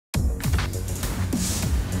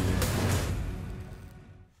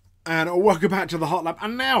And welcome back to the Hot Lap.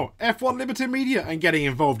 And now, F1 Limited Media and getting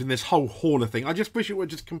involved in this whole Horner thing. I just wish it would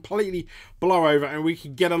just completely blow over and we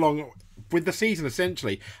could get along with the season,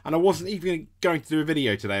 essentially. And I wasn't even going to do a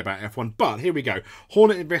video today about F1, but here we go.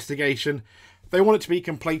 Horner investigation. They want it to be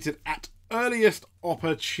completed at earliest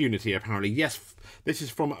opportunity, apparently. Yes, this is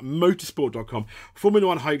from motorsport.com. Formula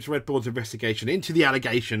One hopes Red Bull's investigation into the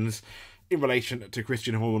allegations in relation to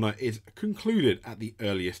Christian Horner is concluded at the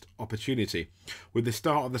earliest opportunity, with the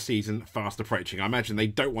start of the season fast approaching. I imagine they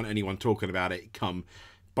don't want anyone talking about it come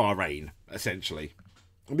Bahrain, essentially.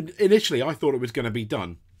 I mean, initially, I thought it was going to be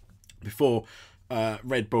done before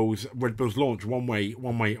Red Bull's launch, one way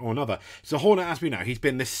or another. So Horner, as we know, he's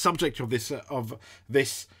been the subject of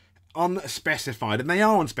this unspecified, and they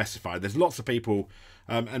are unspecified. There's lots of people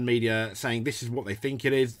and media saying this is what they think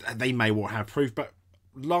it is. They may well have proof, but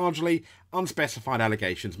largely unspecified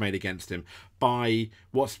allegations made against him by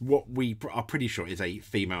what we are pretty sure is a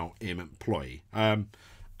female employee. And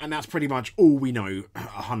that's pretty much all we know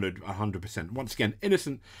 100%. Once again,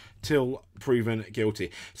 innocent till proven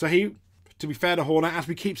guilty. So he, to be fair to Horner, as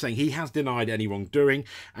we keep saying, he has denied any wrongdoing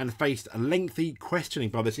and faced a lengthy questioning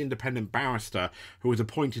by this independent barrister who was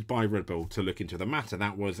appointed by Red Bull to look into the matter.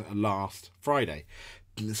 That was last Friday.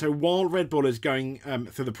 So while Red Bull is going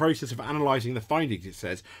through the process of analysing the findings, it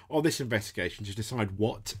says, of this investigation to decide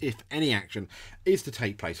what, if any, action is to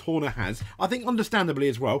take place, Horner has, I think understandably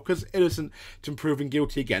as well, because innocent to proven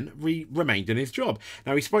guilty again, remained in his job.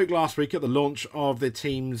 Now, he spoke last week at the launch of the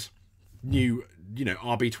team's new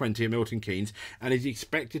RB20 at Milton Keynes, and is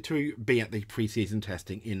expected to be at the pre-season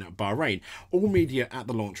testing in Bahrain. All media at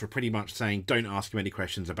the launch were pretty much saying don't ask him any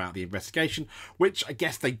questions about the investigation, which I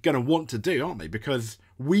guess they're going to want to do, aren't they? Because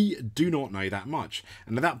we do not know that much.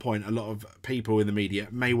 And at that point, a lot of people in the media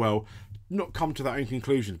may well not come to their own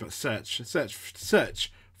conclusions, but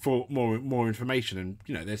search for more information. And,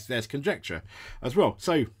 you know, there's conjecture as well.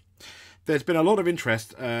 So there's been a lot of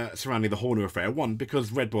interest surrounding the Horner affair. One,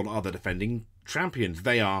 because Red Bull are the defending champions.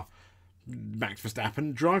 They are Max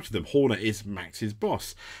Verstappen, drive to them. Horner is Max's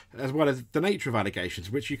boss, as well as the nature of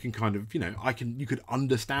allegations, which you can kind of, you could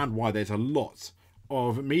understand why there's a lot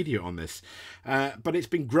of media on this. But it's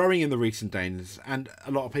been growing in the recent days, and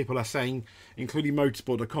a lot of people are saying, including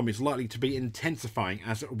motorsport.com, it's likely to be intensifying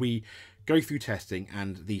as we go through testing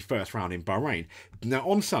and the first round in Bahrain. Now,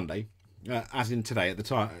 on Sunday, as in today,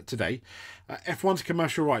 F1's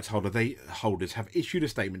commercial rights holders have issued a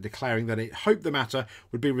statement declaring that it hoped the matter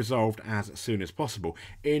would be resolved as soon as possible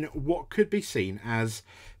in what could be seen as,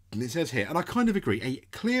 it says here, and I kind of agree, a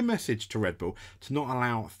clear message to Red Bull to not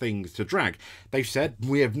allow things to drag. They've said,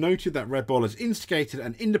 we have noted that Red Bull has instigated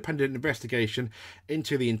an independent investigation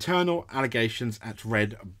into the internal allegations at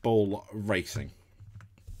Red Bull Racing.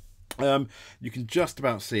 You can just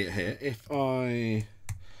about see it here. If I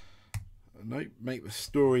make the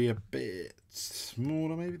story a bit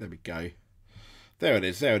smaller, maybe. There we go. There it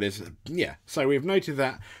is. Yeah, so we've noted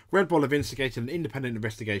that Red Bull have instigated an independent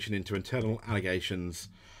investigation into internal allegations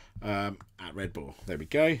at Red Bull. There we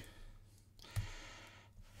go.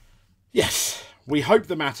 Yes, we hope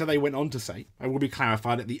the matter, they went on to say, will be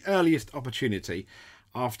clarified at the earliest opportunity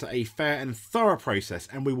after a fair and thorough process,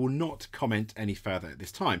 and we will not comment any further at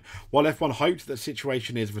this time. While F1 hopes that the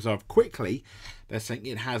situation is resolved quickly, they're saying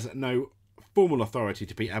it has no formal authority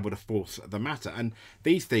to be able to force the matter. And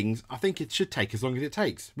these things, I think it should take as long as it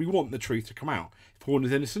takes. We want the truth to come out. If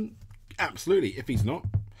Horner's innocent, absolutely. If he's not,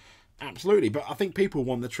 absolutely. But I think people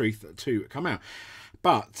want the truth to come out.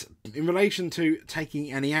 But in relation to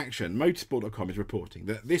taking any action, motorsport.com is reporting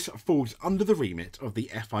that this falls under the remit of the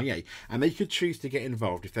FIA, and they could choose to get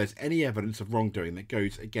involved if there's any evidence of wrongdoing that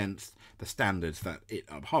goes against the standards that it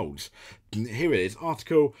upholds. Here it is,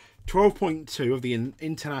 Article 12.2 of the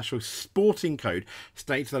International Sporting Code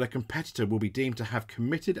states that a competitor will be deemed to have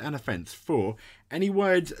committed an offence for any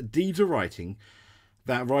words, deeds or writings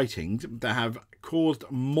that have caused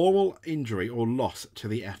moral injury or loss to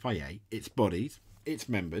the FIA, its bodies, its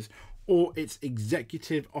members, or its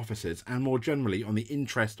executive officers, and more generally on the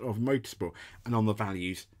interest of motorsport and on the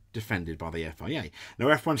values defended by the FIA. Now,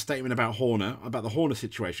 F1's statement about the Horner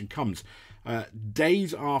situation comes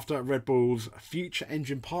days after Red Bull's future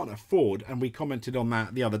engine partner Ford, and we commented on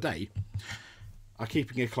that the other day, are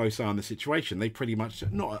keeping a close eye on the situation. They pretty much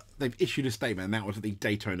they've issued a statement, and that was at the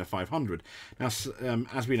Daytona 500. Now,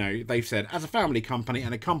 as we know, they've said, as a family company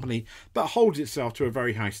and a company that holds itself to a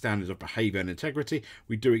very high standards of behaviour and integrity,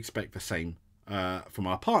 we do expect the same from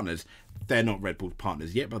our partners. They're not Red Bull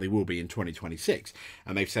partners yet, but they will be in 2026.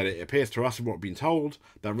 And they've said it appears to us, from what we've been told,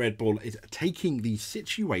 that Red Bull is taking the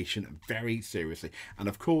situation very seriously. And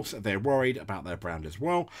of course, they're worried about their brand as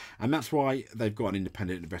well. And that's why they've got an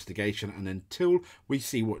independent investigation. And until we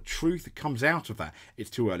see what truth comes out of that,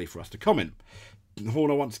 it's too early for us to comment.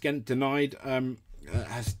 Horner once again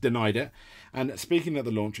has denied it. And speaking at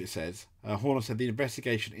the launch, it says, Horner said the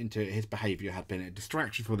investigation into his behaviour had been a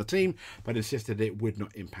distraction for the team, but insisted it would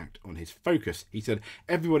not impact on his focus. He said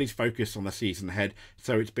everybody's focused on the season ahead,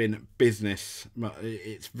 so it's been business.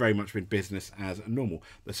 It's very much been business as normal.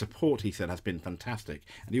 The support, he said, has been fantastic.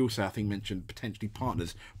 And he also, I think, mentioned potentially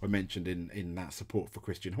partners were mentioned in that support for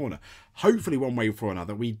Christian Horner. Hopefully, one way or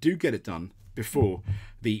another, we do get it done before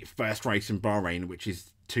the first race in Bahrain, which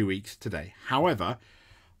is 2 weeks today. However,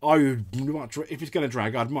 I would much, if it's going to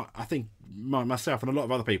drag, I think myself and a lot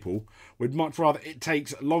of other people would much rather it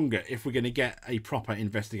takes longer if we're going to get a proper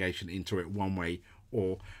investigation into it one way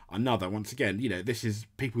or another. Once again, you know, this is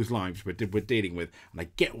people's lives we're dealing with, and I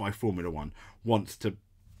get why Formula One wants to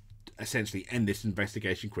essentially end this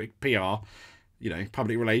investigation quick. PR, you know,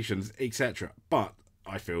 public relations, etc. But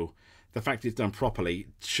I feel the fact it's done properly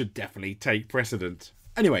should definitely take precedent.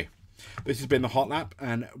 Anyway, this has been the Hot Lap,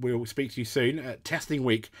 and we'll speak to you soon. Testing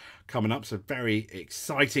week coming up, so very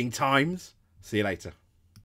exciting times. See you later.